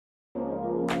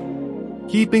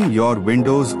Keeping your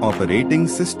Windows operating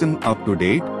system up to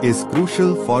date is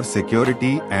crucial for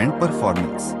security and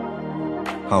performance.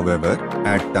 However,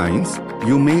 at times,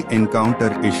 you may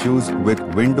encounter issues with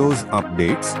Windows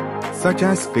updates, such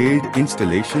as failed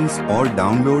installations or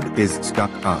download is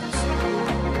stuck apps.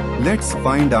 Let's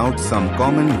find out some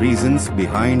common reasons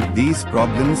behind these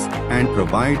problems and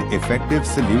provide effective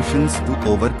solutions to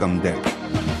overcome them.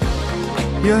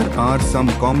 Here are some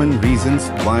common reasons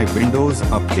why Windows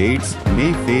updates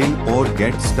may fail or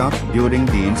get stuck during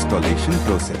the installation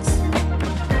process.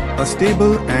 A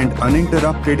stable and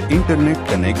uninterrupted internet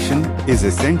connection is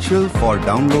essential for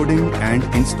downloading and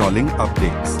installing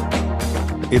updates.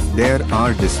 If there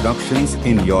are disruptions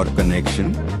in your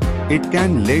connection, it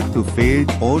can lead to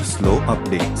failed or slow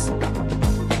updates.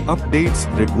 Updates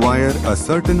require a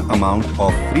certain amount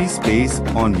of free space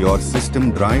on your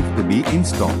system drive to be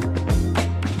installed.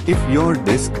 If your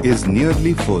disk is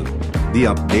nearly full, the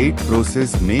update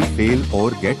process may fail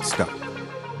or get stuck.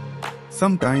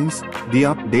 Sometimes, the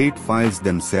update files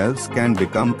themselves can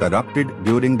become corrupted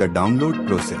during the download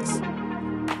process.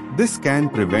 This can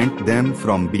prevent them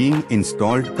from being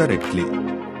installed correctly.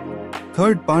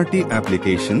 Third-party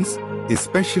applications,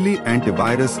 especially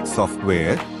antivirus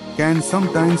software, can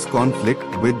sometimes conflict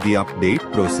with the update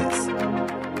process.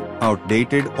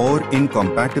 Outdated or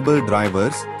incompatible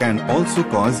drivers can also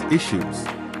cause issues.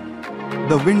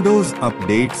 The Windows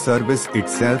Update service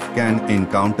itself can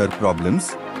encounter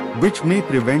problems, which may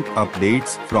prevent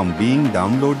updates from being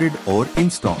downloaded or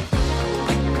installed.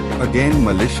 Again,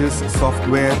 malicious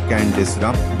software can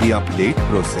disrupt the update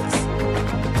process.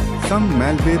 Some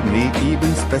malware may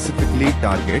even specifically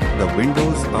target the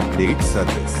Windows Update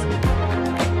service.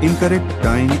 Incorrect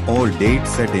time or date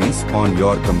settings on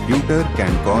your computer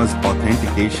can cause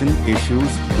authentication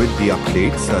issues with the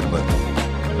update server.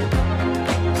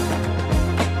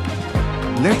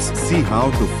 Let's see how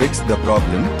to fix the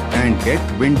problem and get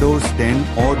Windows 10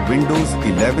 or Windows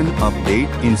 11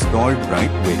 update installed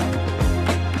right way.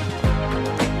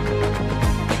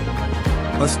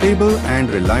 A stable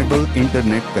and reliable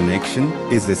internet connection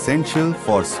is essential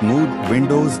for smooth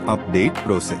Windows update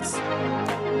process.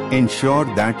 Ensure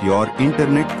that your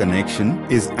internet connection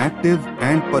is active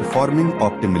and performing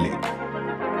optimally.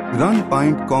 Run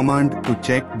Pind command to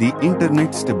check the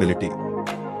internet stability.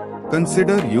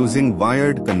 Consider using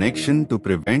wired connection to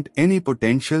prevent any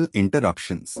potential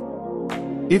interruptions.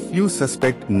 If you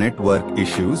suspect network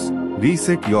issues,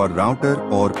 reset your router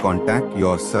or contact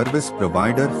your service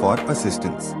provider for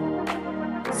assistance.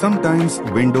 Sometimes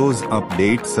Windows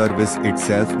Update service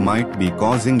itself might be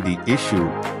causing the issue.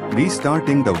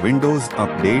 Restarting the Windows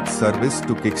Update service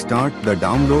to kickstart the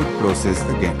download process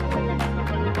again.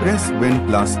 Press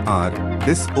Win+R,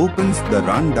 this opens the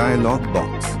Run dialog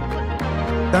box.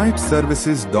 Type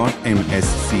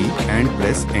services.msc and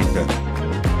press Enter.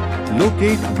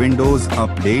 Locate Windows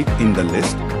Update in the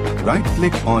list,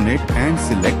 right-click on it and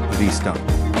select Restart.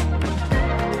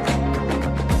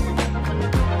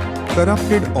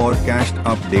 Corrupted or cached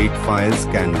update files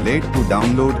can lead to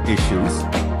download issues.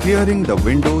 Clearing the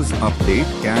Windows Update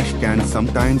cache can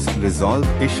sometimes resolve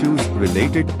issues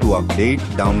related to update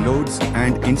downloads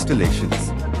and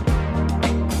installations.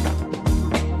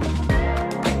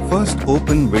 First,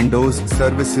 open Windows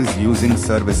services using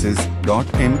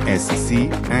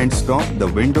services.msc and stop the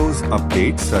Windows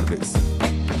Update service.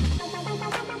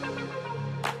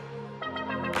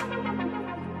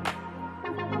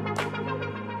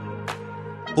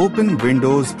 Open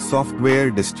Windows Software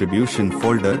Distribution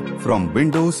folder from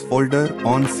Windows folder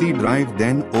on C drive,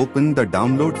 then open the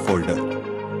Download folder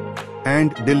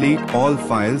and delete all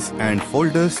files and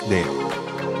folders there.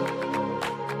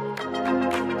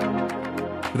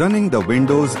 Running the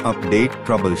Windows Update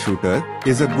Troubleshooter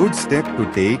is a good step to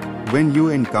take when you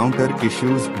encounter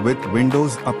issues with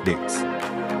Windows updates.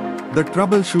 The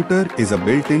Troubleshooter is a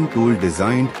built-in tool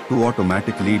designed to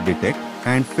automatically detect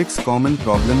and fix common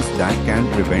problems that can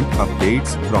prevent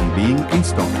updates from being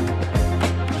installed.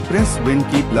 Press Win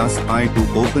key +I to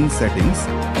open settings,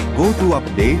 go to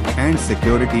Update and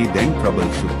Security, then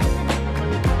Troubleshoot.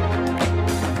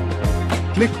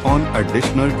 Click on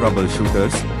Additional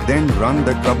Troubleshooters, then run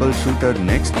the troubleshooter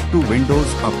next to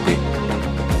Windows Update.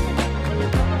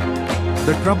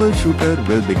 The troubleshooter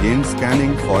will begin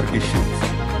scanning for issues.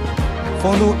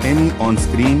 Follow any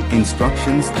on-screen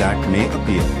instructions that may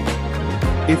appear.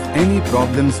 If any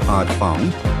problems are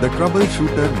found, the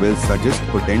troubleshooter will suggest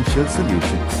potential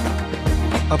solutions.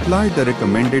 Apply the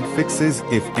recommended fixes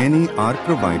if any are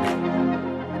provided.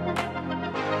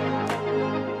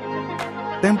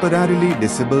 Temporarily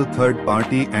disable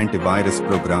third-party antivirus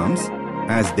programs,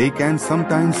 as they can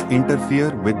sometimes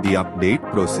interfere with the update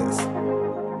process.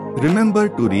 Remember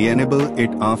to re-enable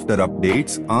it after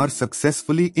updates are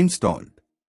successfully installed.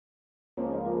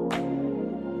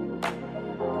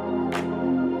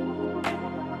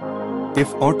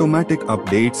 If automatic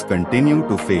updates continue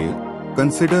to fail,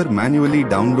 consider manually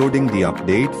downloading the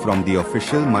update from the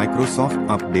official Microsoft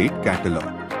Update Catalog.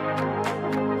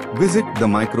 Visit the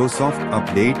Microsoft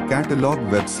Update Catalog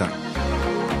website.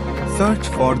 Search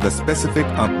for the specific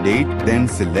update, then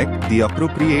select the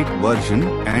appropriate version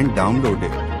and download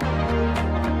it.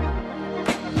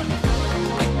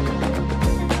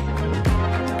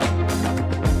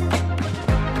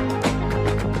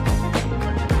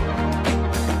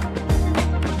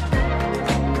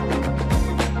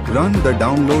 Run the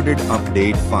downloaded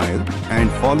update file and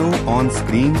follow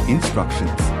on-screen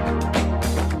instructions.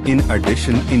 In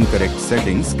addition, incorrect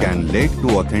settings can lead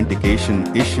to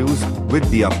authentication issues with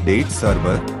the update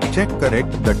server. Check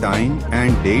correct the time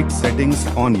and date settings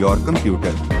on your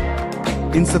computer.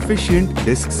 Insufficient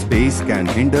disk space can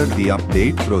hinder the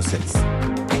update process.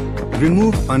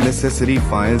 Remove unnecessary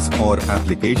files or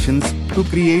applications to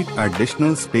create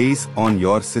additional space on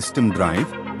your system drive.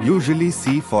 Usually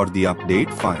see for the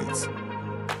update files.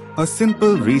 A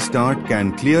simple restart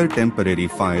can clear temporary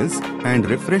files and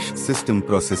refresh system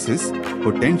processes,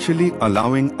 potentially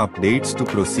allowing updates to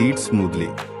proceed smoothly.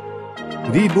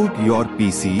 Reboot your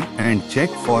PC and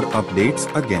check for updates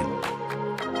again.